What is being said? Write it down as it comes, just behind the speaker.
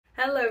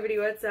Hello everybody,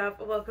 what's up?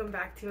 Welcome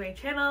back to my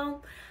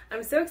channel.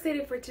 I'm so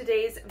excited for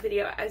today's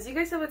video. As you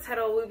guys know the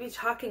title, we'll be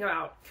talking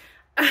about,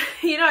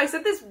 I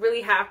said this really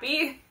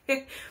happy,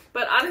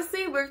 but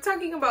honestly, we're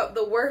talking about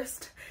the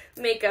worst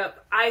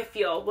makeup I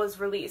feel was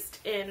released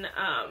in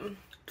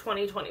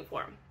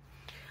 2024.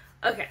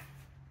 Okay,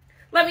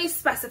 let me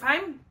specify,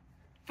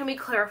 let me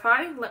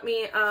clarify, let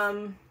me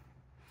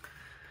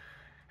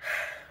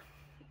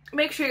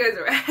make sure you guys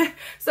are right.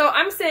 So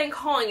I'm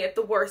calling it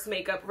the worst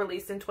makeup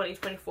released in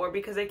 2024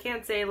 because I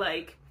can't say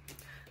like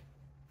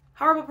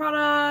horrible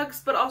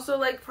products, but also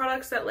like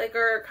products that like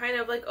are kind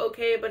of like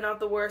okay but not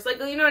the worst, like,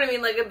 you know what I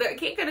mean, like I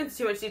can't get into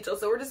too much detail,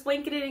 so we're just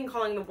blanketing and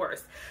calling the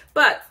worst.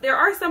 But there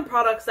are some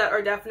products that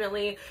are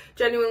definitely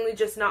genuinely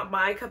just not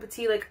my cup of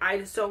tea, like I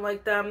just don't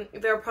like them.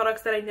 There are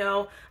products that I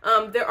know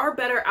there are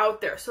better out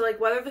there, so like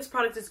whether this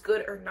product is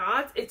good or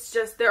not, it's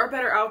just there are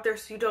better out there,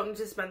 so you don't need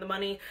to spend the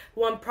money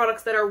on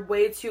products that are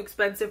way too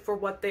expensive for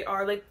what they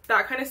are, like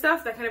that kind of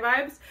stuff, that kind of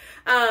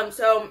vibes.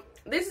 So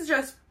this is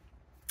just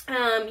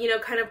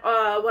kind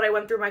of what I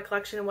went through my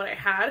collection and what I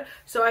had.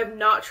 So I've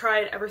not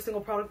tried every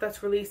single product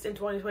that's released in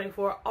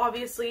 2024,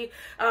 obviously,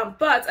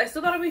 but I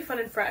still thought it would be fun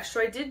and fresh.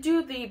 So I did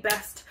do the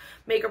best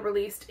makeup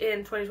released in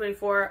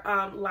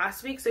 2024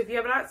 last week, so if you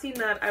have not seen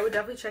that, I would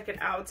definitely check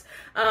it out.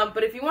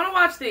 But if you want to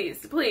watch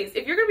these, please,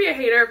 if you're gonna be a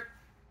hater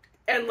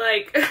and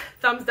like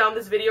thumbs down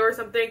this video or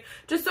something,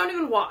 just don't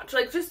even watch.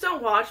 Like, just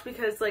don't watch,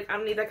 because like I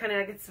don't need that kind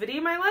of negativity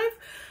in my life.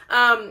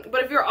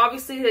 But if you're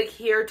obviously like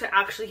here to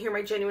actually hear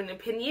my genuine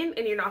opinion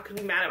and you're not gonna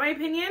be mad at my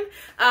opinion,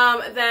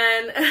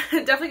 then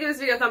definitely give this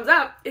video a thumbs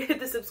up, hit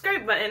the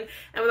subscribe button,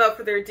 and without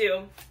further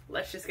ado,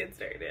 let's just get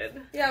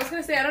started. Yeah, I was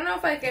gonna say, I don't know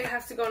if I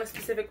have to go in a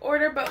specific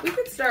order, but we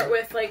could start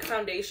with like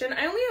foundation.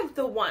 I only have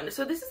the one.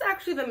 So this is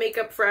actually the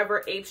Makeup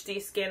Forever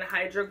HD Skin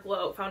Hydra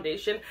Glow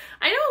Foundation.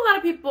 I know a lot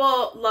of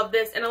people love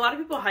this and a lot of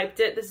people hyped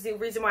it. This is the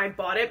reason why I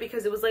bought it,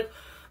 because it was like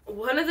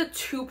one of the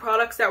two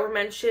products that were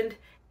mentioned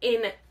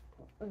in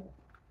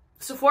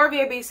Sephora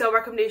VIB sale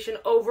recommendation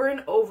over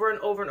and over and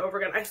over and over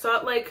again. I saw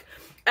it like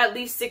at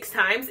least 6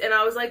 times and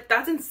I was like,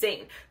 that's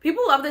insane.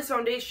 People love this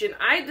foundation.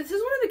 This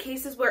is one of the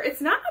cases where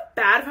it's not a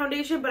bad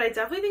foundation, but I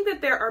definitely think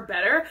that there are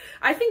better.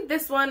 I think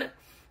this one,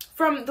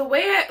 from the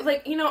way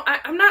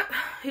I'm not,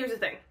 here's the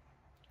thing.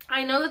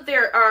 I know that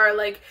there are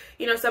like,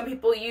 some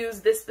people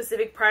use this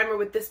specific primer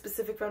with this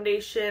specific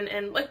foundation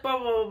and like blah,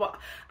 blah, blah, blah.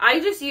 I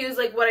just use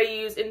like what I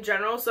use in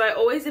general. So I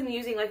always am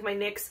using like my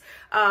NYX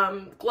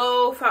my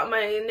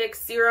NYX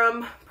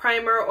Serum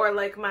primer, or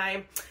like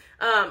my,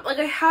 like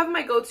I have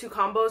my go-to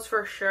combos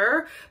for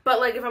sure. But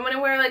like if I'm going to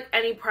wear like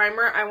any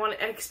primer, I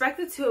expect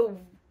it to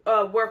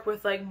work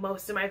with like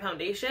most of my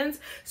foundations.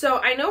 So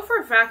I know for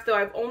a fact though,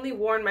 I've only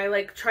worn my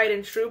like tried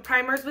and true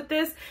primers with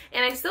this,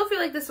 and I still feel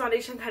like this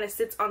foundation kind of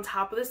sits on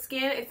top of the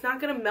skin. It's not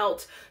gonna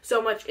melt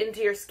so much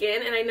into your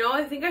skin. And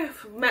I think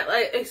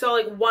I saw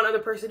like one other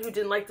person who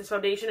didn't like this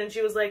foundation, and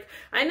she was like,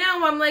 I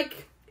know, I'm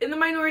like in the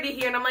minority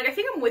here, and I'm like, I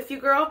think I'm with you,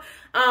 girl.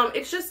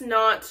 It's just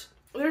not,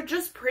 they're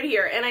just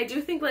prettier. And I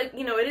do think like,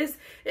 it is,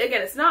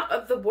 again, it's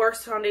not the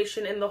worst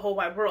foundation in the whole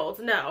wide world,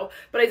 no,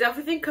 but I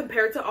definitely think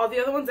compared to all the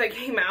other ones that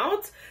came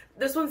out,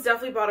 this one's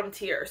definitely bottom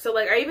tier. So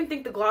like I even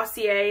think the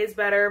Glossier is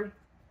better,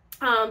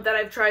 that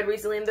I've tried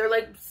recently, and they're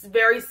like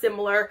very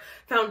similar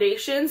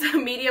foundations,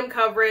 medium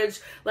coverage,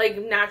 like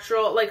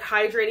natural, like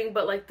hydrating,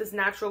 but like this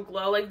natural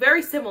glow, like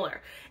very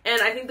similar.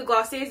 And I think the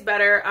Glossier is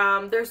better.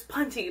 There's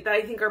plenty that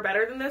I think are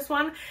better than this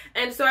one.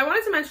 And so I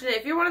wanted to mention it.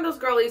 If you're one of those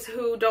girlies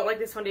who don't like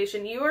this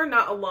foundation, you are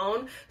not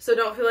alone, so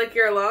don't feel like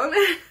you're alone.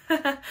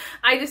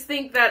 I just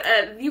think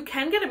that you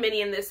can get a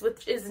mini in this,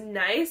 which is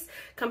nice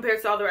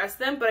compared to all the rest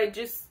of them, but I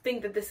just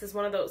think that this is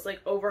one of those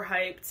like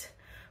overhyped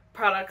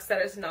products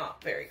that is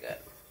not very good.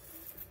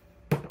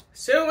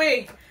 Show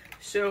me.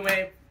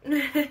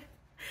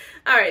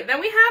 Alright,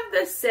 then we have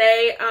the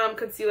Saie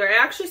concealer.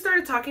 I actually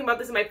started talking about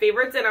this in my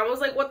favorites, and I was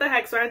like, what the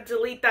heck? So I had to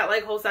delete that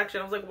like whole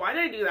section. I was like, why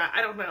did I do that?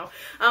 I don't know.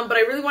 But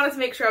I really wanted to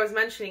make sure I was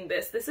mentioning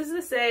this. This is the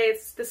Saie,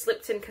 it's the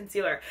Tint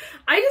concealer.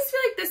 I just feel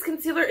like this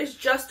concealer is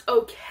just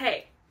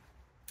okay.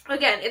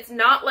 Again, it's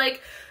not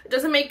like, it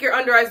doesn't make your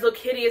under eyes look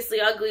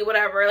hideously ugly,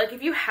 whatever. Like,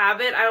 if you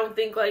have it, I don't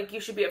think, like, you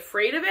should be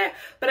afraid of it.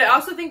 But I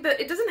also think that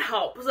it doesn't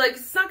help. Like,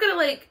 it's not gonna,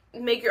 like,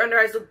 make your under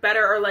eyes look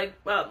better or, like,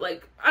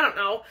 I don't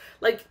know,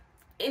 like,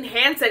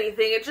 enhance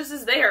anything. It just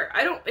is there.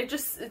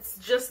 It's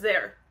just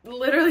there.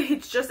 Literally,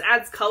 it just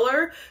adds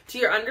color to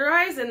your under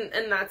eyes, and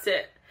that's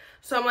it.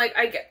 So I'm like,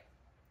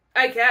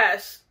 I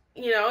guess,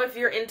 if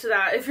you're into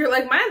that, if you're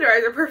like, my under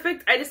eyes are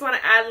perfect, I just want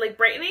to add like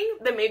brightening,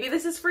 then maybe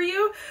this is for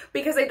you,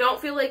 because I don't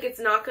feel like it's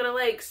not gonna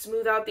like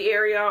smooth out the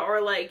area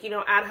or like,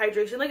 add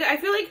hydration. Like, I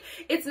feel like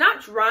it's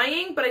not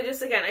drying, but I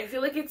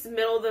feel like it's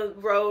middle of the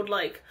road,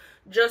 like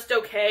just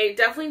okay.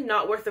 Definitely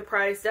not worth the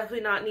price.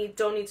 Definitely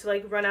don't need to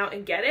like run out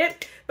and get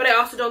it, but I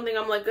also don't think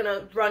I'm like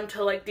gonna run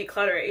to like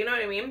declutter it, you know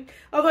what I mean?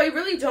 Although I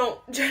really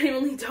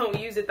genuinely don't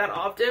use it that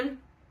often.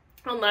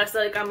 Unless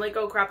like I'm like,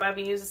 oh crap, I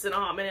haven't used this in a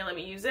hot minute, let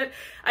me use it.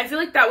 I feel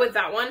like that with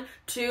that one,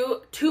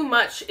 too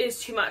much is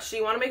too much. So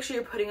you want to make sure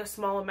you're putting a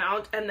small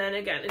amount, and then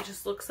again, it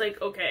just looks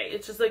like okay.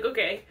 It's just like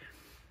okay.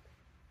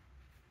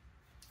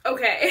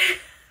 okay.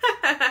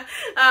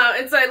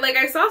 And so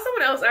I saw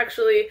someone else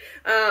actually,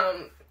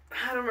 I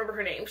don't remember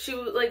her name. She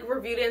like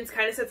reviewed it and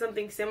kind of said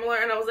something similar,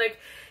 and I was like,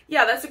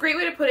 yeah, that's a great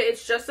way to put it.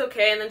 It's just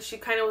okay. And then she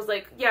kind of was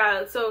like,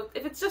 yeah, so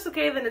if it's just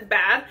okay, then it's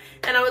bad.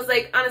 And I was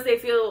like, honestly, I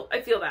feel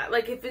that.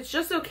 Like, if it's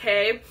just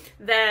okay,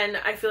 then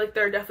I feel like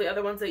there are definitely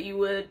other ones that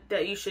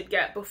you should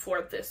get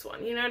before this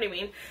one. You know what I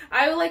mean?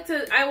 I like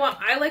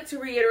to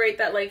reiterate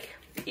that, like,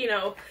 you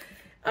know,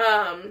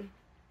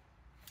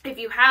 if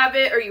you have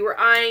it or you were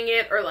eyeing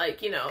it or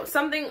like, you know,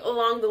 something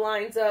along the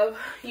lines of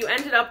you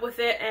ended up with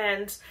it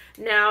and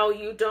now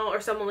you don't, or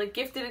someone like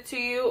gifted it to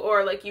you,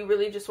 or like you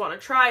really just want to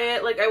try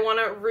it. Like, I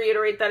want to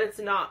reiterate that it's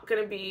not going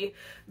to be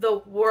the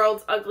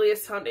world's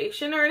ugliest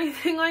foundation or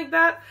anything like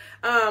that.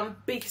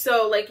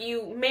 So like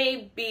you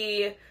may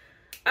be,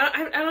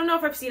 I don't know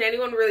if I've seen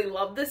anyone really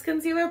love this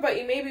concealer, but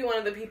you may be one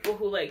of the people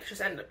who like just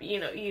end up, you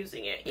know,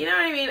 using it. You know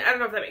what I mean? I don't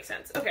know if that makes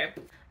sense. Okay.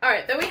 All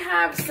right, then we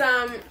have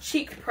some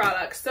cheek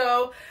products.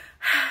 So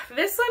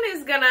this one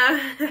is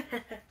gonna,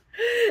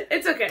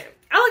 it's okay.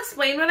 I'll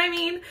explain what I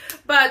mean,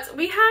 but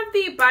we have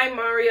the By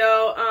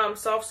Mario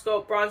Soft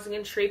Sculpt Bronzing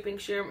and Shaping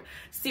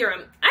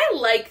Serum. I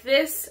like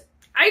this.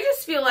 I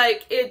just feel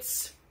like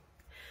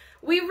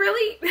we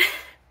really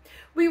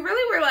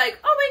were like,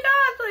 oh my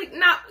god, like,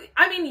 not,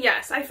 I mean,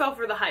 yes, I fell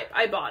for the hype.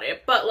 I bought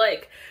it, but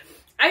like,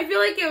 I feel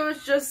like it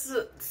was just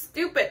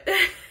stupid.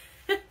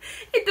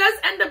 It does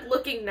end up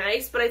looking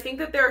nice, but I think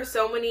that there are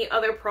so many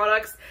other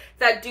products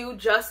that do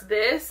just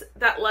this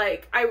that,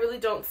 like, I really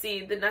don't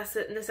see the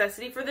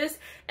necessity for this.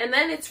 And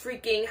then it's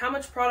freaking, how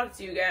much product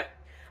do you get?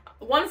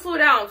 1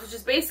 fluid ounce, which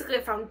is basically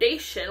a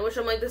foundation, which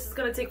I'm like, this is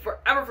going to take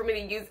forever for me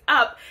to use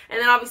up. And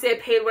then obviously I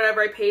paid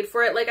whatever I paid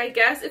for it. Like, I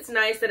guess it's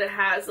nice that it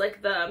has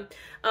like the,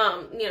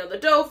 you know, the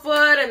doe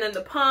foot and then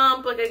the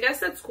pump. Like, I guess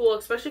that's cool,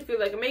 especially if you're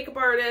like a makeup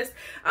artist.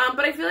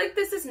 But I feel like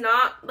this is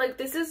not, like,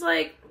 this is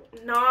like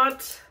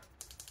not,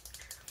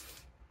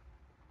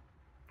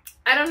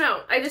 I don't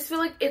know. I just feel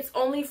like it's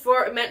only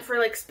meant for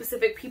like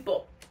specific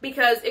people.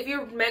 Because if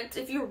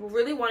you're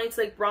really wanting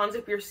to like bronze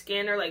up your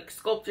skin or like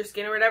sculpt your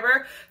skin or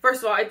whatever,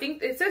 first of all, I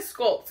think it says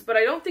sculpt, but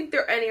I don't think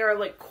there are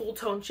like cool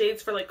tone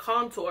shades for like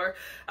contour.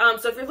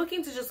 So if you're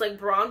looking to just like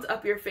bronze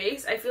up your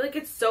face, I feel like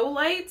it's so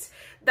light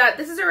that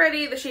this is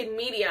already the shade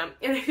medium,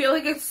 and I feel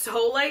like it's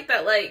so light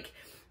that like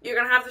you're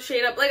gonna have to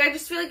shade up. Like, I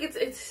just feel like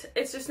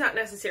it's just not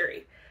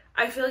necessary.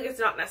 I feel like it's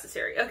not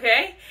necessary,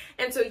 okay?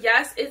 And so,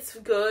 yes, it's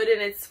good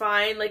and it's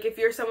fine. Like, if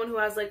you're someone who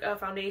has, like, a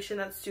foundation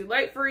that's too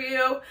light for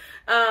you,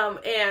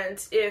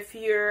 and if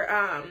you're,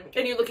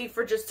 and you're looking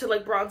for just to,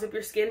 like, bronze up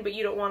your skin, but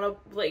you don't want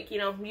to, like, you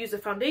know, use a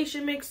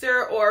foundation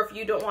mixer, or if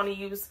you don't want to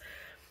use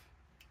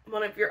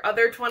one of your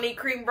other 20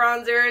 cream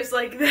bronzers,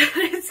 like, that,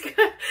 it's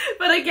good.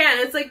 But again,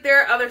 it's like,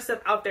 there are other stuff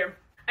out there.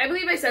 I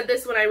believe I said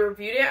this when I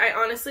reviewed it. I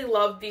honestly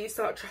love the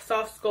Soft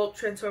Sculpt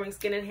Transforming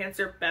Skin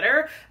Enhancer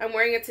better. I'm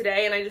wearing it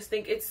today and I just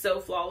think it's so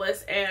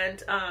flawless,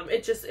 and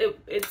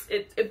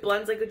it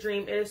blends like a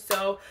dream. It is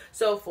so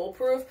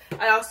foolproof.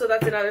 That's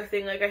another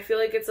thing. Like, I feel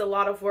like it's a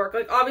lot of work.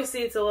 Like,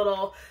 obviously it's a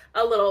little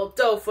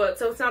doe foot,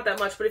 so it's not that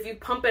much, but if you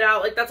pump it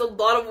out, like, that's a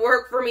lot of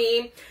work for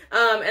me.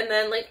 And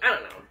then, like, I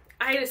don't know.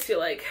 I just feel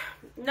like,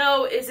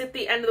 no, is it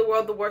the end of the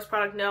world, the worst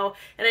product? No.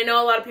 And I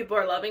know a lot of people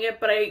are loving it,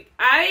 but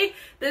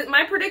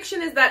my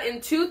prediction is that in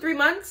 2-3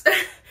 months,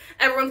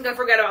 everyone's gonna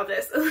forget about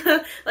this.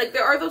 Like,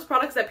 there are those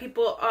products that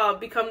people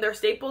become their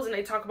staples and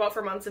they talk about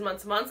for months and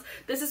months and months.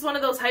 This is one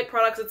of those hype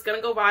products that's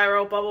gonna go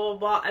viral, blah, blah,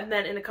 blah, blah, and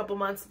then in a couple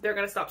months, they're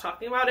gonna stop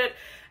talking about it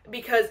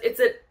because it's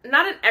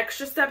not an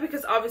extra step,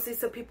 because obviously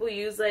some people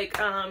use, like,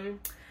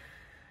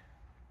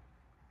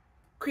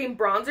 cream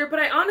bronzer, but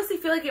I honestly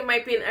feel like it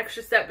might be an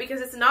extra step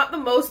because it's not the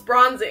most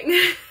bronzing.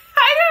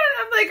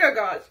 I'm like, oh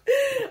gosh.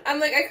 I'm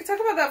like, I could talk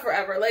about that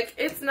forever. Like,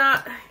 it's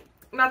not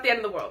the end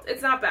of the world.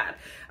 It's not bad.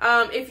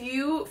 If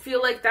you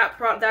feel like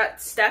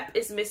that step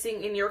is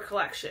missing in your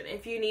collection,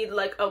 if you need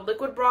like a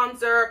liquid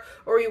bronzer,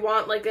 or you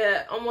want like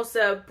almost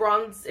a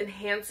bronze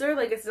enhancer,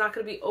 like it's not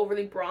going to be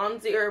overly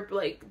bronzy or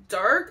like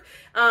dark,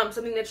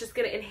 something that's just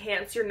going to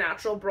enhance your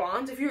natural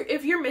bronze. If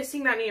you're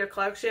missing that in your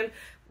collection,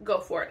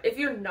 go for it. If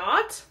you're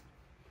not,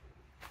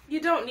 you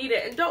don't need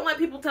it, and don't let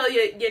people tell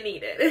you you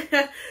need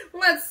it.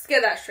 Let's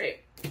get that straight.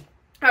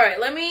 All right,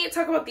 let me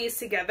talk about these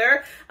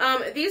together.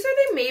 These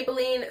are the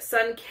Maybelline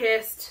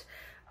Sunkissed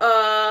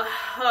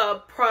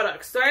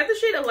products. So I have the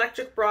shade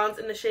Electric Bronze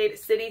and the shade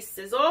City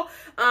Sizzle.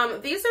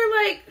 These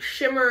are like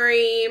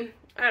shimmery,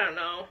 I don't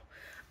know,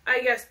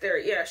 I guess they're,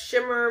 yeah,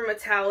 shimmer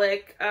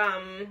metallic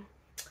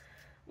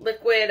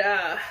liquid,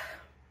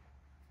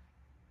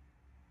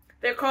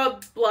 they're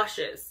called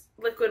blushes,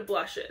 liquid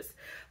blushes.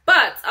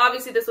 But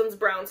obviously this one's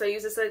brown, so I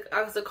use this like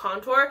as a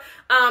contour.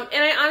 And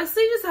I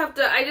honestly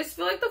I just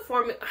feel like the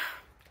formula,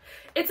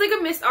 it's like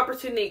a missed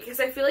opportunity, because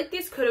I feel like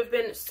these could have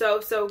been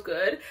so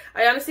good.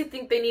 I honestly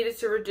think they needed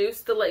to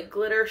reduce the like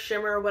glitter,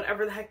 shimmer,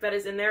 whatever the heck that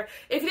is in there.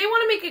 If they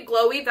want to make it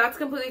glowy, that's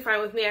completely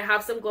fine with me. I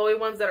have some glowy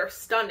ones that are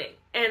stunning,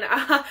 and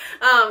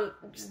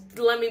just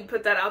let me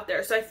put that out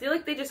there. So I feel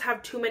like they just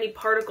have too many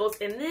particles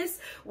in this,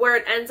 where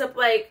it ends up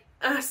like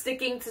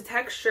sticking to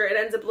texture. It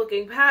ends up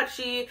looking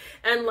patchy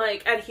and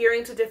like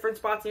adhering to different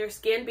spots in your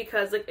skin,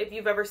 because like if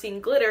you've ever seen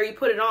glitter, you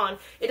put it on,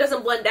 it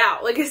doesn't blend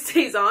out, like it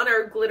stays on,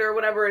 or glitter,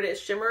 whatever it is,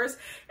 shimmers.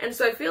 And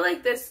so I feel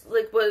like this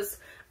like was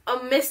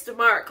a missed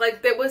mark.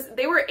 Like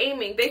they were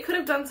aiming, they could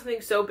have done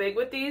something so big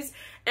with these.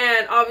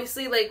 And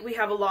obviously like we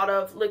have a lot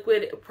of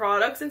liquid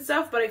products and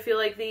stuff, but I feel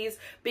like these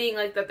being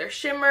like that they're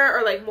shimmer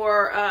or like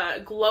more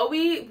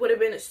glowy would have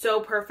been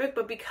so perfect,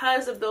 but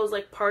because of those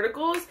like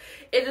particles,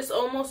 it just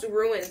almost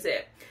ruins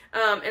it.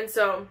 And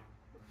so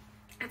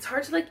it's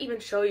hard to like even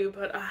show you,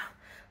 but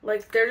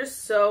like they're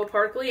just so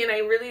particly, and I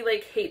really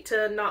like hate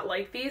to not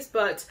like these,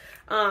 but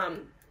I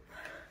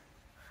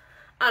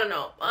don't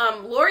know.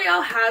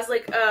 L'Oreal has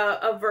like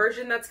a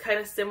version that's kind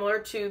of similar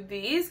to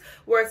these,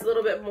 where it's a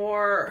little bit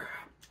more,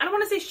 I don't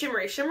want to say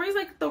shimmery. Shimmery is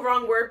like the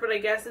wrong word, but I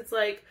guess it's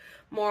like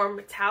more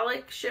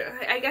metallic.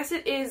 I guess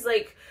it is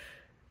like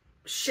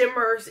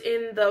shimmers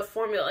in the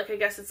formula. Like I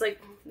guess it's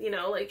like, you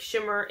know, like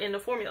shimmer in the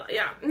formula.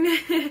 Yeah.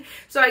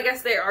 So I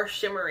guess they are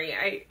shimmery,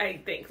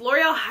 I think.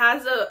 L'Oreal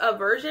has a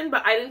version,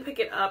 but I didn't pick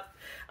it up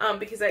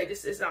because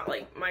it's not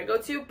like my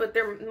go-to, but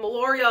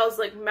L'Oreal's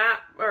like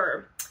matte,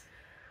 or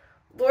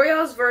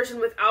L'Oreal's version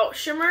without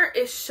shimmer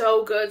is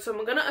so good, so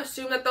I'm gonna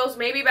assume that those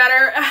may be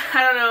better.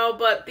 I don't know,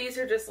 but these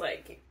are just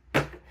like,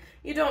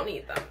 you don't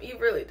need them. You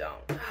really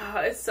don't.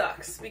 It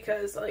sucks,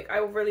 because like I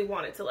really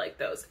wanted to like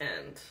those,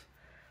 and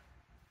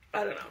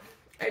I don't know.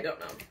 I don't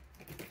know.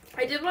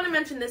 I did want to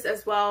mention this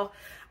as well.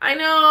 I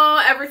know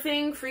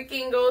everything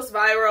freaking goes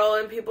viral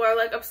and people are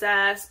like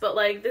obsessed, but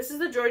like this is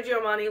the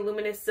Giorgio Armani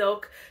Luminous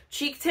Silk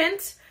Cheek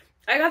Tint.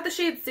 I got the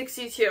shade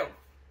 62.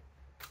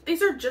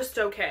 These are just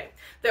okay.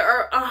 There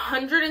are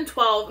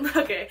 112,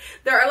 okay,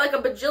 there are like a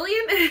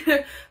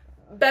bajillion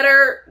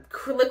better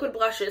liquid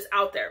blushes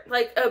out there,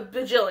 like a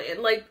bajillion,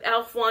 like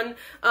e.l.f. one,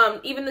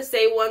 even the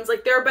Saie ones,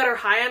 like there are better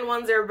high-end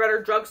ones, there are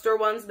better drugstore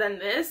ones than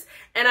this,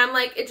 and I'm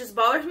like, it just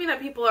bothers me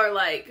that people are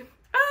like,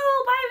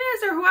 oh, buy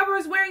this, or whoever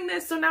is wearing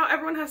this, so now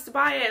everyone has to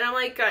buy it, and I'm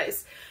like,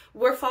 guys,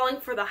 we're falling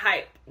for the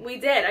hype. We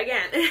did,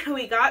 again.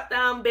 We got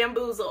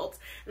bamboozled.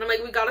 And I'm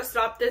like, we gotta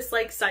stop this,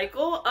 like,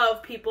 cycle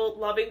of people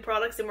loving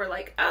products and we're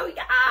like, oh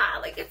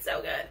yeah, like, it's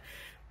so good.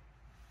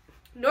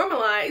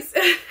 Normalize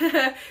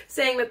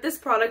saying that this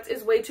product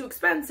is way too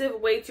expensive,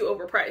 way too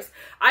overpriced.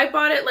 I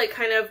bought it like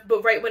kind of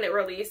but right when it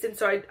released, and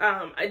so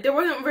there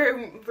wasn't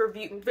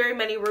very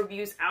many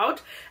reviews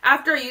out.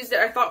 After I used it,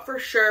 I thought for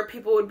sure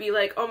people would be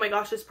like, oh my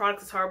gosh, this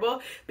product is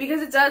horrible,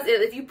 because it does.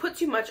 If you put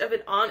too much of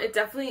it on, it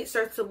definitely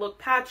starts to look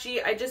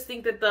patchy. I just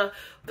think that the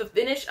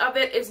finish of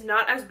it is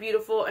not as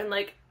beautiful and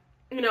like,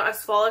 you know,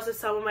 as flawless as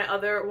some of my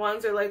other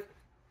ones, or like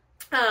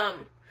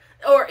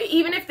or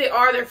even if they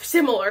are, they're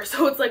similar,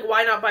 so it's like,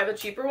 why not buy the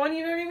cheaper one,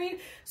 you know what I mean?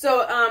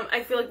 So,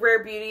 I feel like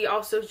Rare Beauty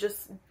also is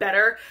just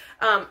better.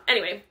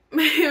 Anyway,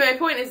 my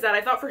point is that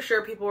I thought for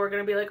sure people were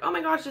gonna be like, oh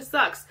my gosh, this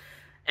sucks.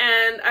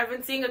 And I've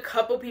been seeing a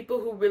couple people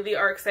who really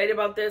are excited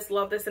about this,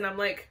 love this, and I'm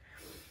like,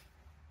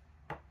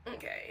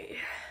 okay.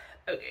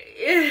 I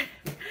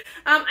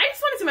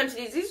just wanted to mention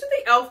these. These are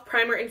the e.l.f.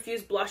 Primer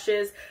Infused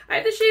Blushes. I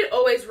have the shade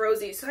Always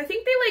Rosy, so I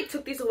think they like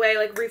took these away,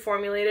 like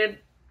reformulated.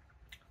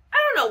 I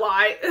don't know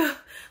why. The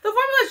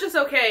formula is just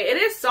okay. It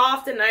is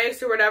soft and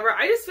nice or whatever.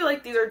 I just feel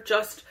like these are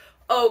just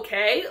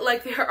okay.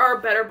 Like, there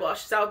are better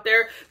blushes out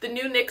there. The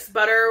new NYX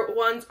Butter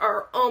ones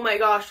are, oh my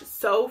gosh,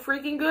 so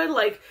freaking good.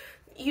 Like,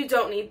 you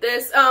don't need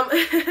this. And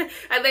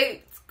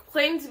they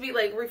claim to be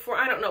like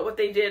I don't know what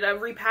they did.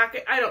 Repack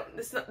it.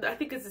 I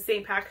think it's the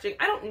same packaging.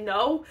 I don't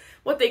know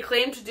what they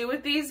claim to do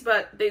with these,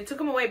 but they took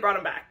them away, brought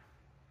them back.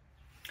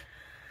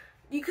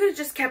 You could have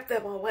just kept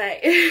them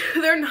away.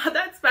 They're not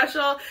that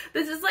special.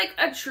 This is like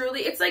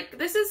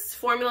this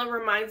formula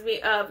reminds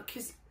me of,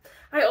 because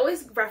I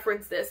always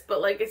reference this, but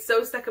like it's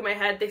so stuck in my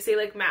head. They say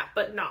like matte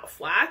but not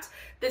flat.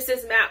 This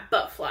is matte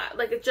but flat.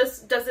 Like it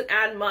just doesn't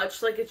add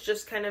much. Like it's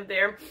just kind of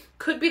there.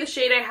 Could be the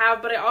shade I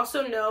have, but I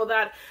also know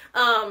that,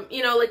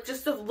 you know, like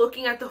just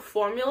looking at the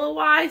formula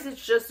wise,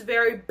 it's just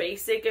very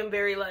basic and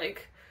very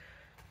like,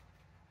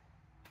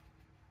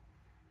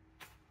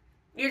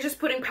 you're just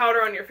putting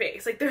powder on your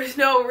face. Like there's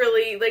no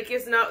really, like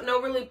it's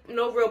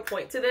no real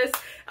point to this.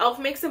 e.l.f.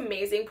 makes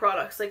amazing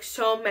products, like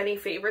so many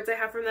favorites I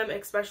have from them,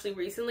 especially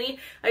recently.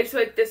 I just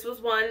feel like this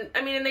was one,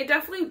 I mean, and they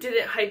definitely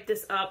didn't hype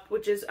this up,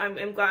 which is,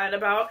 I'm glad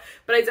about,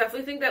 but I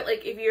definitely think that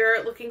like if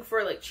you're looking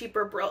for like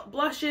cheaper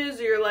blushes,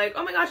 or you're like,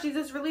 oh my gosh, these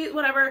just really,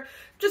 whatever,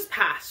 just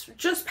pass,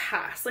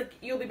 like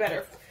you'll be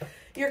better.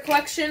 Your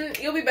collection,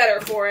 you'll be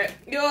better for it.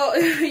 Well,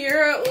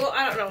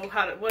 I don't know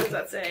what is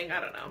that saying?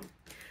 I don't know.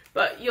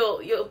 But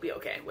you'll be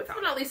okay without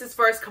it. At least as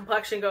far as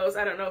complexion goes,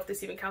 I don't know if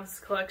this even counts as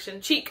collection.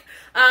 Cheek.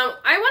 I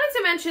wanted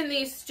to mention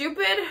these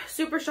stupid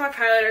Super Shock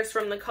highlighters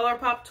from the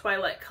ColourPop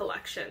Twilight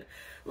collection.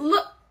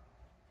 Look.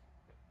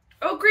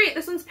 Oh great,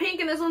 this one's pink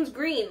and this one's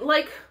green.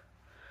 Like,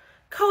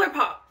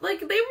 ColourPop, like,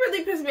 they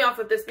really pissed me off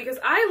with this because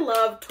I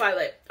love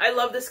Twilight. I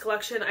love this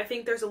collection. I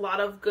think there's a lot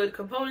of good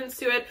components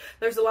to it.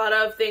 There's a lot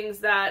of things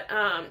that,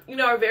 you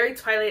know, are very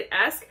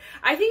Twilight-esque.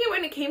 I think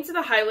when it came to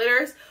the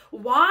highlighters,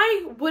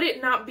 why would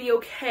it not be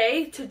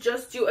okay to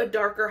just do a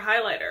darker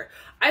highlighter?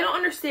 I don't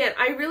understand.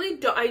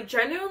 I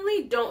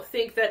genuinely don't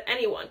think that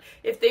anyone,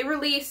 if they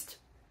released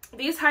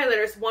these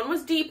highlighters, one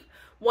was deep,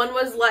 one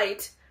was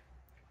light,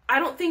 I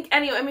don't think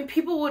anyone, I mean,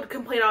 people would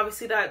complain,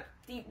 obviously, that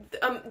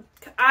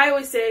I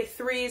always say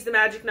 3 is the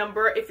magic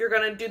number. If you're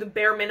going to do the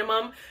bare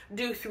minimum,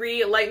 do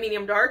 3 light,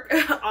 medium, dark.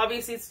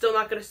 Obviously, it's still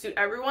not going to suit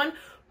everyone,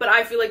 but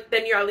I feel like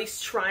then you're at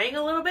least trying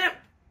a little bit.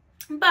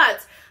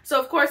 But, so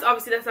of course,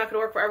 obviously that's not going to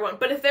work for everyone.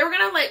 But if they were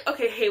going to like,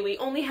 okay, hey, we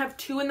only have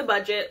 2 in the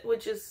budget,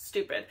 which is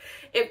stupid.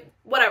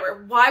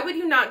 Whatever, why would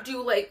you not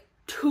do like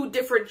 2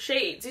 different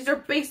shades? These are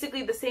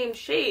basically the same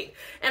shade.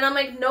 And I'm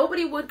like,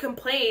 nobody would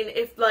complain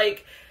if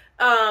like,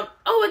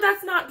 oh,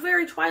 that's not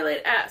very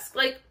Twilight-esque.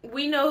 Like,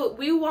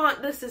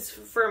 this is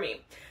for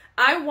me.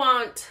 I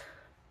want,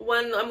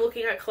 when I'm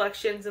looking at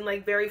collections and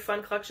like very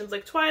fun collections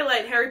like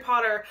Twilight, Harry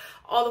Potter,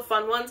 all the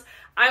fun ones,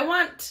 I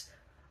want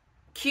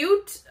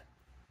cute,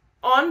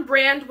 on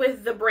brand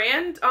with the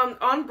brand,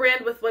 on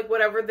brand with like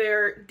whatever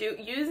they're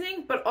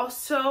using, but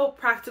also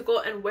practical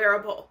and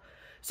wearable.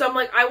 So I'm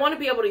like, I want to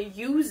be able to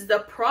use the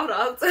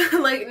product.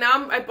 Like,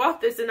 now I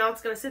bought this and now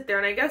it's going to sit there,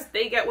 and I guess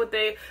they get what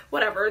they,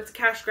 whatever, it's a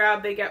cash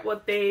grab, they get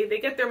what they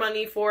get their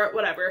money for it,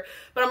 whatever.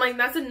 But I'm like,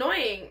 that's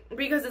annoying,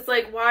 because it's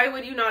like, why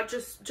would you not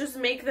just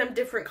make them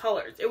different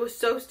colors? It was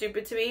so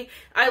stupid to me.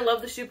 I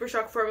love the Super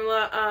Shock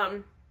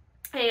formula,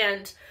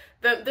 and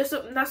that's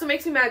what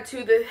makes me mad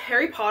too. The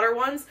Harry Potter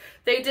ones,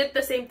 they did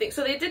the same thing.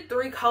 So they did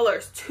 3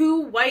 colors,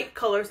 2 white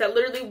colors that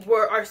literally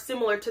are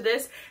similar to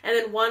this, and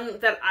then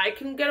 1 that I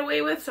can get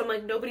away with. So I'm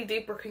like, nobody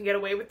deeper can get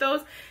away with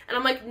those. And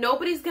I'm like,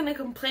 nobody's gonna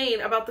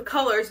complain about the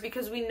colors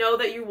because we know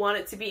that you want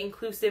it to be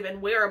inclusive and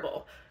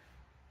wearable.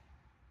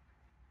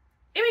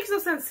 It makes no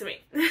sense to me.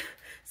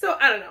 So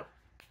I don't know.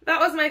 That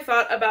was my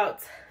thought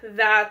about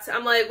that.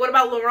 I'm like, what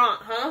about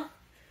Laurent, huh?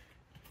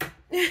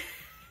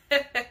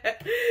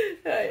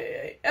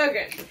 Okay,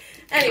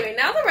 anyway,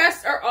 now the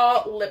rest are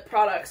all lip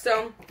products.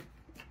 So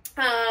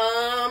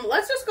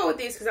let's just go with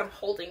these because I'm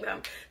holding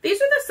them.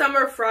 These are the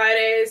Summer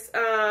Fridays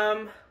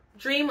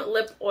Dream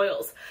Lip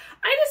Oils.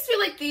 I just feel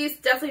like these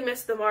definitely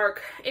missed the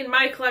mark in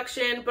my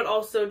collection, but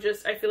also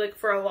just I feel like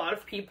for a lot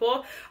of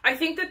people. I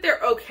think that they're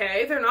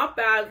okay. They're not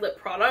bad lip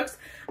products.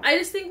 I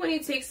just think when you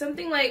take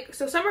something like,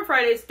 so Summer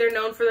Fridays, they're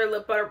known for their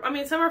lip butter. I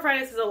mean, Summer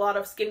Fridays has a lot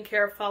of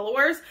skincare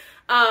followers,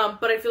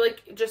 but I feel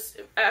like just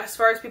as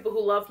far as people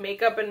who love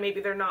makeup and maybe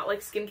they're not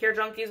like skincare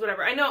junkies,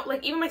 whatever. I know,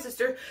 like, even my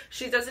sister,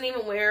 she doesn't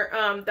even wear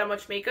that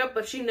much makeup,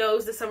 but she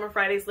knows the Summer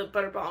Fridays lip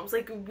butter balms.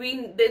 Like,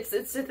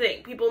 it's a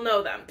thing. People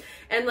know them.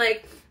 And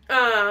like,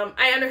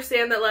 I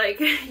understand that, like,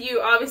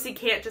 you obviously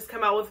can't just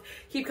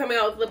keep coming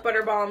out with lip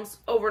butter balms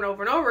over and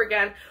over and over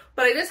again,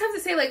 but I just have to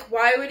say, like,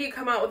 why would you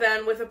come out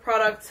then with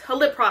a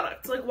lip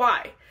product? Like,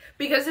 why?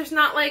 Because there's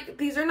not, like,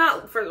 these are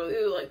not for,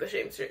 like,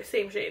 the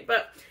same shade,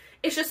 but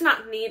it's just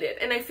not needed,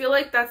 and I feel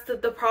like that's the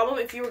problem.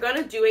 If you were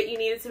gonna do it, you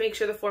needed to make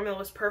sure the formula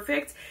was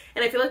perfect,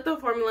 and I feel like the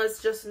formula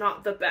is just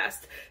not the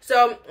best.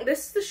 So,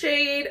 this is the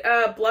shade,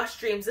 Blush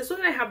Dreams. This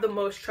one I have the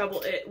most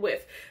trouble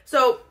with.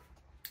 So,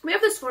 we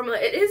have this formula.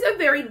 It is a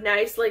very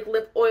nice, like,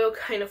 lip oil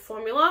kind of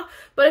formula,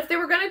 but if they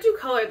were going to do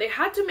color, they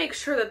had to make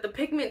sure that the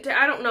pigment,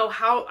 I don't know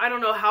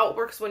how it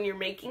works when you're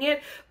making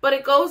it, but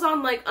it goes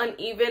on, like,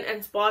 uneven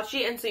and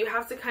splotchy, and so you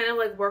have to kind of,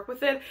 like, work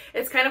with it.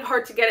 It's kind of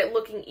hard to get it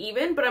looking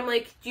even, but I'm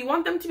like, do you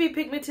want them to be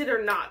pigmented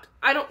or not?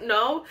 I don't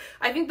know.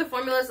 I think the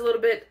formula is a little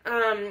bit,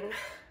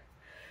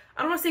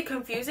 I don't want to say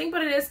confusing,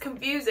 but it is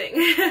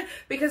confusing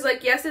because,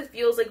 like, yes, it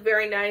feels like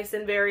very nice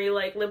and very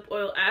like lip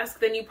oil-esque.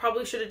 Then you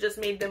probably should have just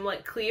made them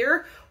like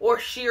clear or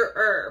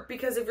sheerer,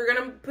 because if you're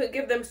gonna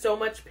give them so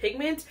much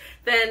pigment,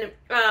 then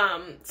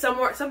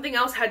something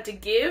else had to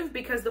give,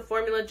 because the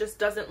formula just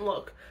doesn't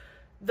look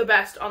the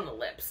best on the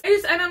lips.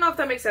 I don't know if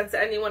that makes sense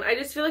to anyone. I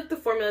just feel like the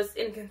formula is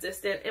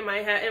inconsistent in my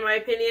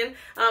opinion.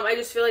 I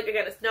just feel like,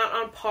 again, it's not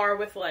on par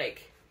with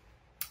like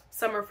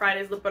Summer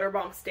Fridays Lip Butter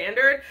Balm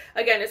standard.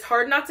 Again, it's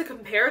hard not to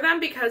compare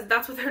them because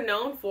that's what they're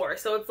known for.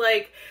 So it's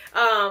like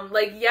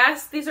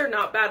yes, these are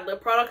not bad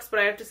lip products, but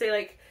I have to say,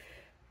 like,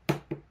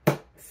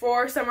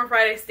 for Summer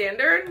Friday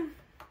standard,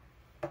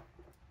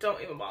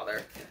 don't even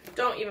bother.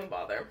 Don't even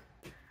bother.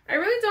 I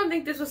really don't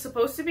think this was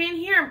supposed to be in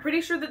here. I'm pretty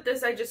sure that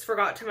this, I just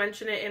forgot to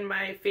mention it in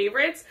my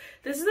favorites.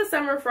 This is the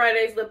Summer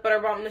Fridays Lip Butter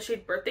Balm in the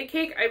shade Birthday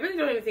Cake. I really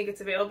don't even think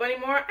it's available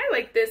anymore. I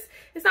like this.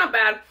 It's not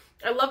bad.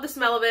 I love the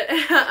smell of it,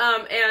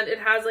 and it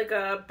has like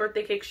a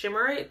birthday cake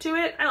shimmer to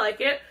it. I like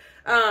it.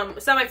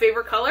 It's not my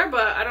favorite color,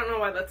 but I don't know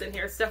why that's in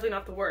here. It's definitely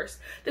not the worst.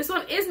 This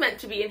one is meant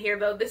to be in here,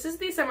 though. This is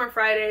the Summer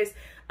Fridays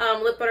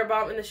Lip Butter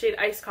Balm in the shade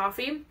Iced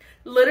Coffee.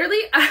 Literally,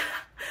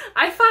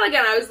 I thought,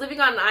 again, I was living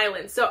on an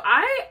island. So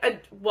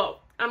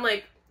I'm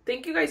like,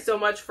 thank you guys so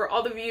much for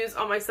all the views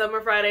on my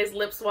Summer Fridays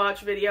lip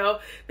swatch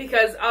video,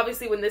 because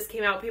obviously when this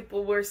came out,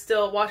 people were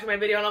still watching my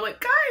video, and I'm like,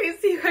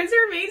 guys, you guys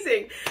are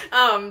amazing.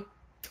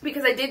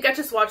 because I did get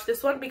to swatch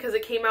this one because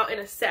it came out in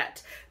a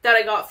set that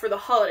I got for the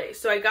holidays.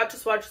 So I got to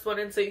swatch this one,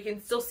 and so you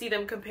can still see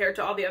them compared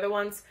to all the other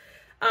ones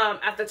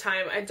at the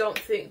time. I don't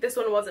think this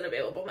one wasn't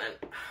available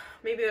then.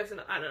 Maybe there's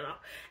I don't know.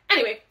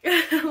 Anyway,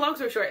 long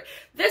story short,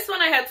 this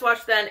one I had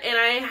swatched then, and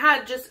I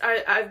had just,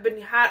 I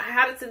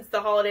had it since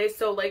the holidays,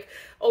 so like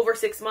over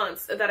 6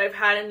 months that I've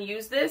had and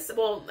used this.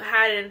 Well,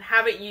 had and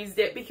haven't used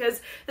it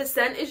because the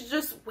scent is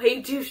just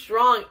way too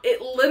strong.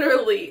 It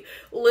literally,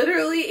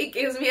 it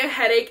gives me a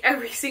headache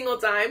every single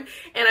time.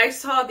 And I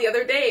saw the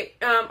other day,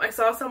 I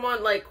saw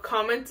someone like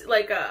comment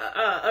like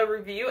a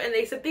review, and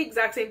they said the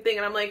exact same thing,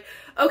 and I'm like,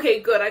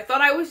 okay, good. I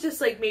thought I was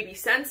just like maybe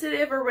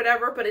sensitive or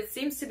whatever, but it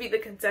seems to be the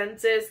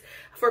consensus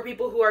for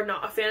people who are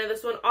not a fan of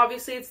this one.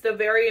 Obviously, it's the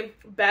very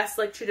best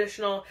like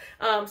traditional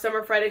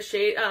Summer Friday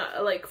shade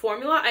like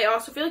formula. I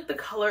also feel like the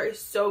color is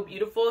so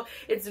beautiful.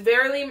 It's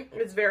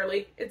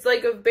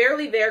like a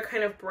barely there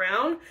kind of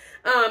brown,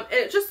 and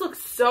it just looks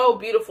so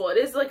beautiful. It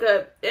is like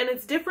and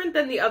it's different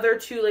than the other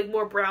two like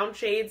more brown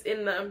shades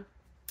in the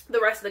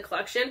rest of the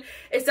collection.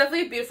 It's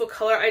definitely a beautiful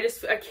color. I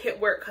can't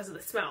wear it because of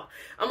the smell.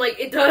 I'm like,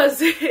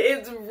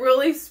 it's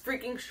really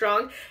freaking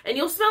strong, and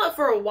you'll smell it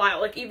for a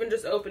while, like even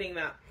just opening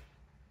that.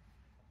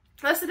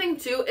 That's the thing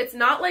too, it's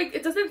not like,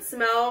 it doesn't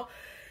smell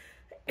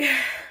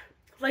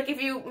like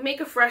if you make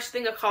a fresh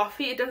thing of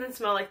coffee, it doesn't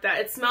smell like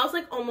that. It smells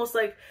like almost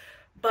like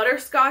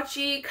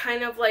butterscotchy,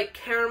 kind of like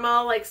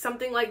caramel, like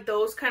something like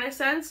those kind of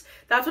scents.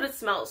 That's what it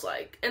smells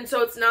like. And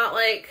so it's not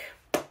like,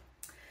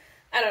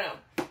 I don't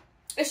know.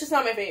 It's just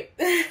not my fave.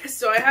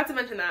 So I have to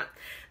mention that.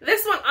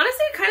 This one,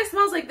 honestly, it kind of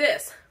smells like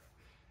this.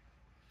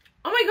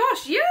 Oh my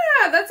gosh,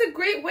 yeah, that's a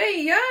great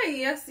way. Yeah,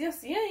 yes.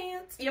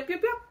 Yep.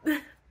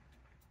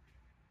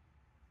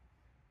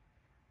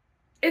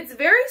 It's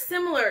very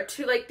similar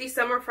to like the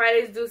Summer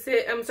Fridays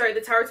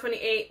the Tower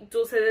 28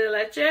 Dulce de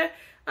Leche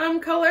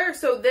color.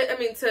 So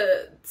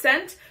to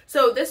scent.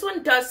 So this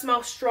one does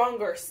smell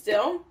stronger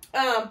still.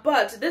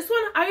 But this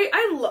one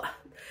I love.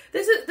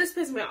 This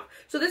pisses me off.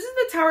 So this is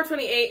the Tower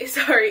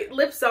 28,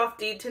 Lip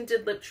Softy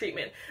Tinted Lip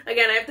Treatment.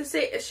 Again, I have to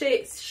say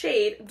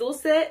shade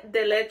Dulce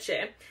de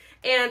Leche.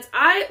 And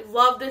I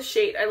love this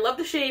shade. I love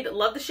the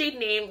shade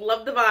name,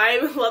 love the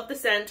vibe, love the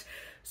scent.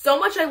 So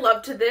much I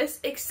love to this,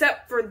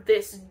 except for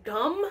this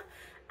dumb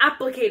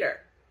applicator.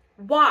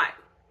 Why?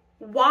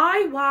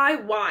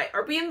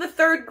 Are we in the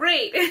 3rd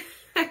grade? It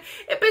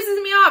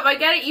pisses me off. I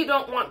get it, you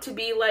don't want to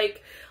be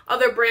like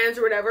other brands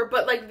or whatever,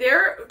 but like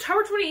their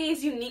Tower 28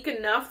 is unique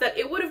enough that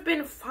it would have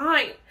been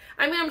fine.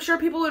 I mean, I'm sure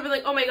people would have been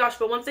like, oh my gosh,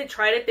 but once they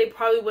tried it, they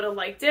probably would have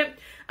liked it.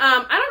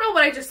 I don't know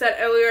what I just said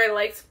earlier I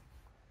liked.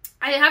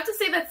 I have to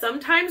say that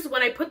sometimes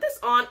when I put this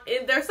on,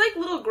 there's like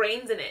little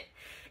grains in it.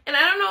 And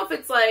I don't know if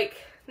it's like,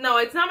 no,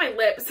 it's not my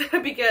lips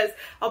because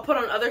I'll put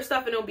on other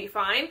stuff and it'll be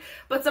fine.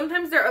 But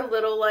sometimes there are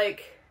little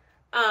like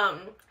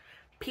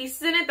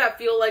pieces in it that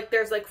feel like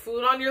there's like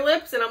food on your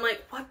lips, and I'm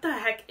like, what the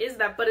heck is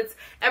that? But it's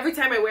every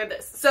time I wear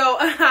this. So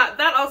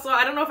that also,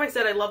 I don't know if I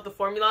said I love the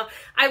formula.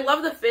 I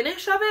love the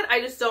finish of it. I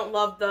just don't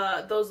love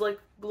those like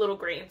little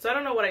grains. So I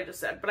don't know what I just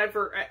said, but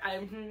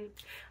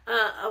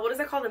what is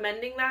that called?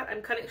 Amending that?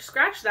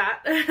 Scratch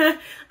that.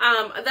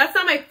 That's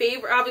not my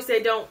favorite. Obviously I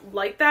don't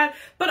like that,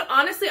 but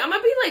honestly, I'm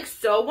gonna be like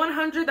so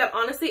 100 that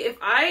honestly, if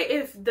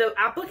the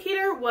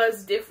applicator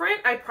was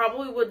different, I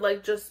probably would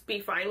like just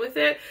be fine with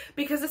it,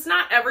 because it's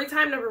not every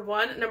time, number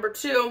one. Number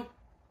two,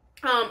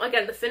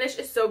 again, the finish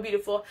is so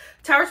beautiful.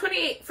 Tower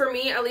 28 for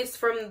me, at least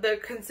from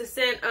the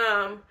consistent,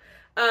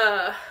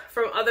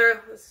 from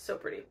other, this is so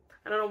pretty.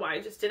 I don't know why I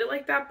just did it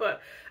like that,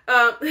 but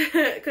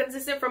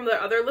consistent from the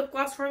other lip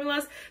gloss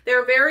formulas.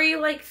 They're very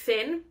like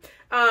thin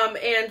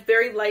and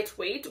very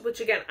lightweight, which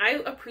again,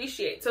 I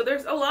appreciate. So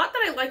there's a lot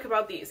that I like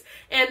about these,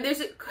 and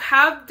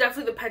have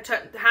definitely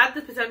had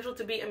the potential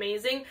to be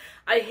amazing.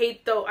 I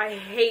hate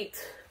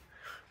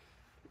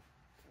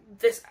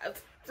this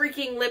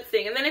freaking lip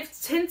thing, and then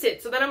it's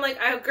tinted, so then I'm like,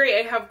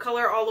 great, I have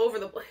color all over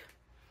the place.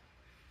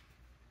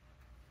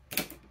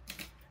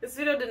 This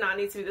video did not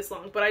need to be this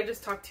long, but I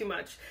just talked too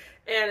much,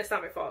 and it's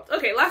not my fault.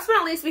 Okay, last but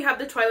not least, we have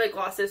the Twilight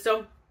glosses.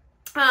 So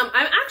I'm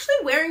actually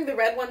wearing the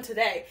red one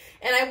today,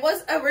 and I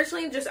was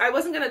originally I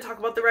wasn't going to talk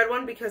about the red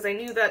one because I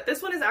knew that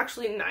this one is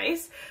actually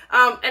nice,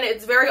 and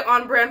it's very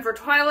on brand for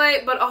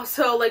Twilight, but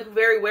also like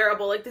very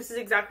wearable. Like, this is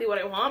exactly what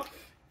I want.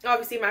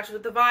 Obviously it matches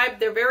with the vibe.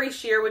 They're very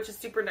sheer, which is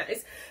super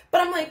nice.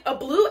 But I'm like, a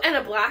blue and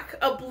a black.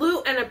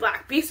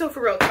 Be so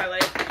for real,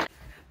 Twilight.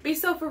 Be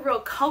so for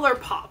real,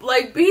 ColourPop.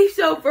 Like, be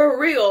so for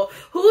real.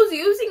 Who's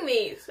using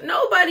these?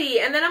 Nobody.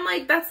 And then I'm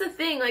like, that's the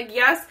thing. Like,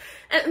 yes.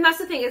 And that's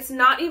the thing. It's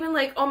not even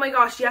like, oh my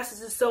gosh, yes,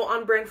 this is so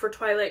on brand for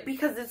Twilight.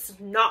 Because it's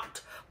not.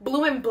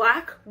 Blue and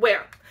black,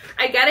 where?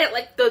 I get it.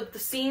 Like, the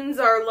scenes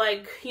are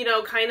like, you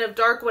know, kind of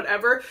dark,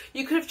 whatever.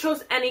 You could have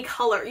chose any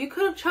color. You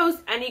could have chose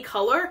any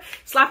color,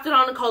 slapped it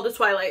on and called it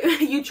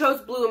Twilight. You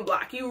chose blue and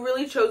black. You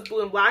really chose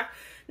blue and black.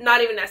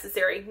 not even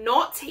necessary.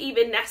 Not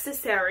even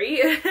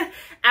necessary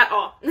at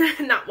all.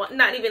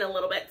 Not even a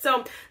little bit.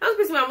 So that was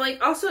basically, I'm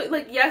like, also,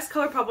 like, yes,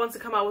 ColourPop wants to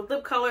come out with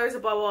lip colors,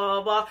 blah,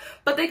 blah, blah, blah,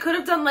 but they could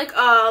have done, like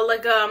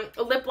a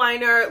lip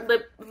liner,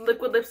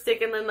 liquid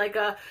lipstick, and then, like,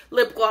 a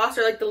lip gloss,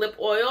 or, like, the lip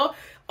oil,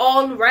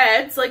 all in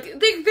reds. Like,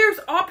 there's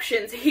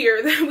options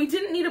here that we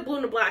didn't need a blue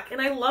and a black,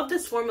 and I love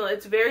this formula.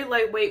 It's very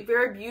lightweight,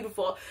 very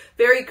beautiful,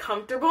 very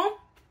comfortable.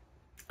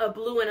 A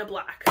blue and a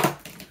black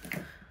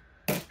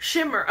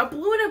shimmer, a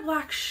blue and a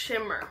black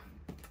shimmer.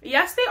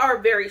 Yes, they are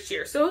very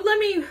sheer. So let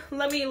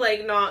me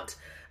like not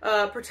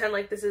pretend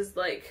like this is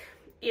like,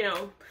 you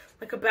know,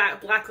 like a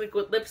black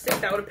liquid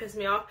lipstick. That would have pissed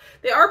me off.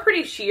 They are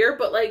pretty sheer,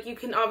 but like you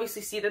can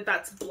obviously see that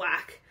that's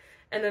black,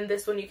 and then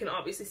this one you can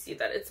obviously see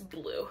that it's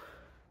blue.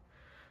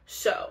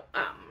 So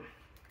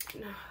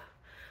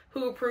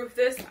who approved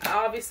this?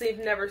 Obviously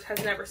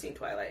has never seen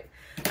Twilight.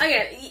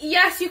 Again,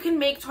 yes, you can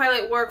make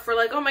Twilight work for,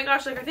 like, oh my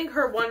gosh, like, I think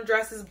her one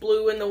dress is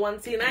blue in the one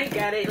scene. I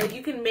get it. Like,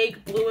 you can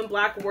make blue and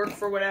black work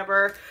for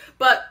whatever.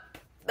 But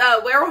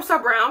Werewolf Saw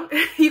Brown,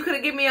 you could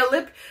have given me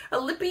a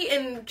lippy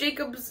and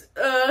Jacob's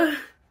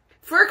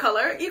fur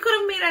color. You could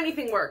have made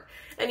anything work,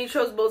 and you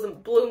chose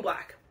blue and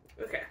black.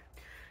 Okay.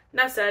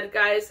 Enough said,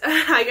 guys.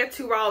 I get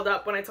too riled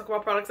up when I talk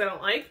about products I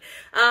don't like.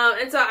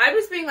 And so I'm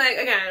just being like,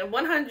 again,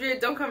 100,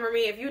 don't come for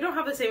me. If you don't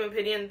have the same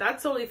opinion,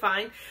 that's totally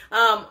fine.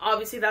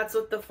 Obviously, that's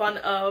what the fun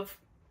of,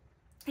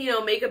 you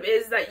know, makeup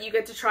is, that you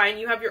get to try and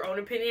you have your own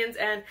opinions.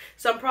 And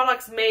some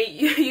products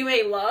you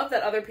may love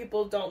that other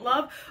people don't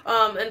love.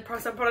 And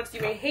some products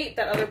you may hate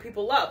that other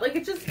people love. Like,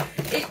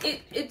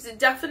 it's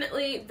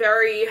definitely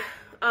very,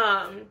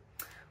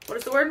 what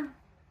is the word?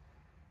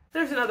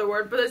 There's another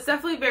word, but it's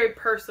definitely very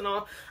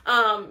personal,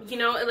 you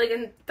know, like,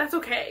 and that's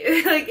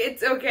okay. Like,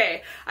 it's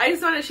okay. I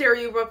just want to share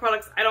with you about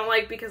products I don't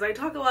like, because I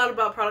talk a lot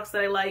about products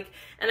that I like,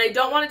 and I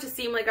don't want it to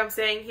seem like I'm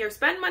saying, here,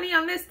 spend money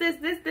on this.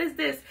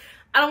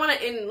 I don't want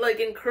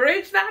to,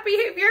 encourage that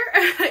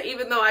behavior,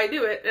 even though I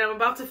do it, and I'm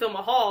about to film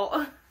a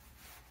haul.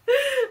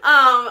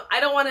 I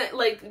don't want to,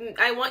 like,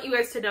 I want you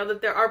guys to know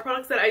that there are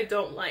products that I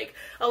don't like.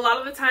 A lot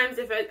of the times,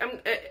 if I'm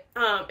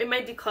in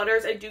my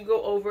declutters, I do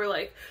go over,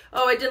 like,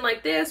 oh, I didn't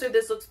like this, or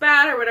this looks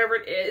bad, or whatever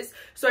it is.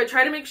 So I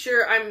try to make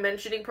sure I'm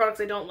mentioning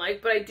products I don't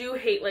like, but I do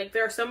hate, like,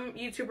 there are some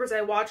YouTubers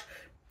I watch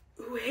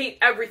who hate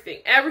everything.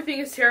 Everything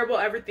is terrible,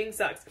 everything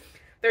sucks.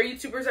 There are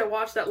YouTubers I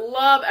watch that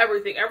love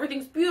everything.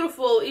 Everything's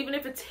beautiful, even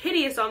if it's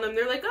hideous on them.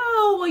 They're like,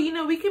 oh, well, you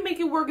know, we can make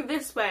it work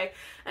this way.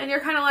 And you're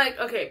kind of like,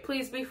 okay,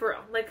 please be for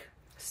real. Like,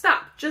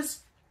 stop.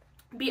 Just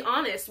be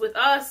honest with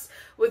us,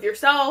 with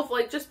yourself.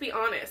 Like, just be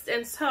honest.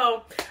 And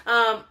so,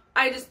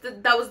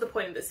 that was the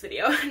point of this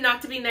video.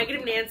 Not to be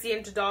negative Nancy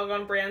and to dog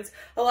on brands.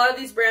 A lot of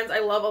these brands I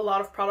love a lot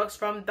of products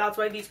from. That's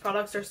why these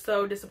products are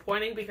so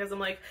disappointing, because I'm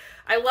like,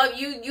 I love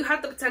you. You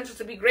have the potential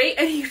to be great,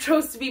 and you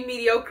chose to be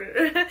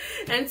mediocre.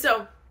 And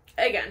so,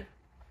 again,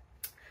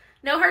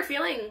 no hard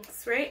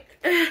feelings, right?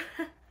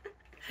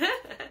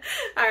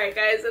 Alright,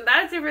 guys, so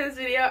that's it for this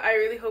video. I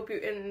really hope you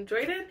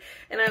enjoyed it,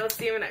 and I will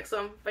see you in the next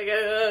one. Bye,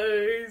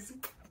 guys.